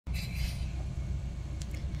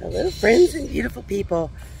Hello friends and beautiful people.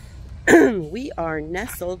 We are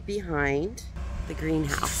nestled behind the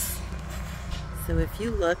greenhouse. So if you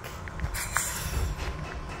look,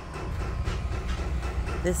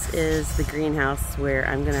 this is the greenhouse where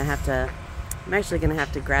I'm actually gonna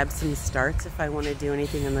have to grab some starts if I want to do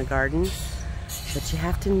anything in the garden. But you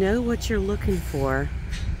have to know what you're looking for,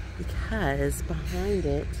 because behind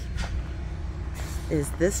it is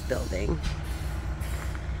this building.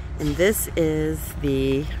 And this is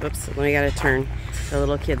the, oops, I gotta turn. The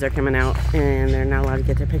little kids are coming out and they're not allowed to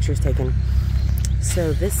get their pictures taken.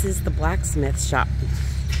 So this is the blacksmith shop.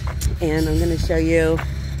 And I'm gonna show you,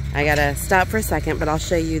 I gotta stop for a second, but I'll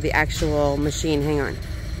show you the actual machine. Hang on.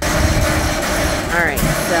 All right,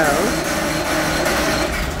 so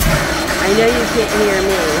I know you can't hear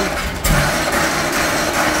me.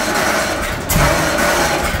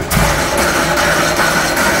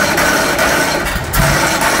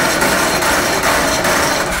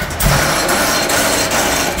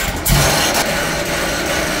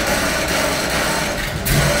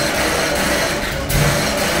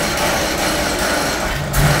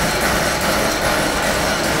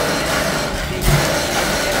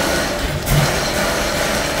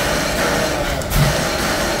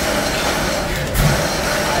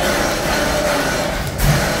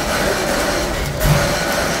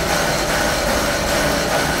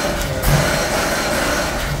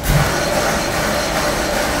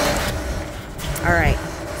 Alright,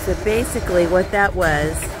 so basically what that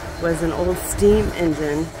was an old steam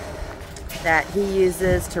engine that he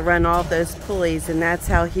uses to run all those pulleys, and that's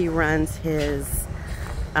how he runs his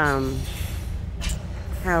power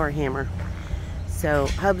hammer. So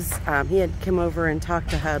Hubs, he had come over and talked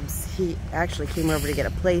to Hubs. He actually came over to get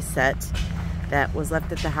a play set that was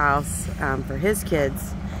left at the house for his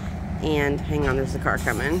kids. And hang on, there's a car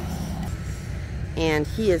coming. And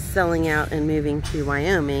he is selling out and moving to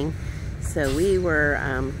Wyoming. So we were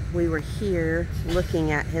here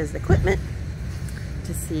looking at his equipment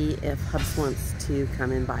to see if Hubs wants to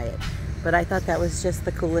come and buy it. But I thought that was just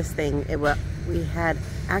the coolest thing. We had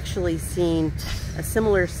actually seen a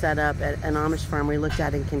similar setup at an Amish farm we looked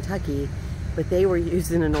at in Kentucky, but they were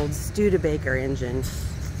using an old Studebaker engine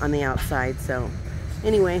on the outside. So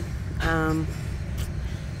anyway,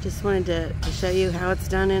 just wanted to show you how it's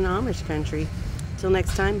done in Amish country. Till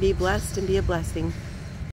next time, be blessed and be a blessing.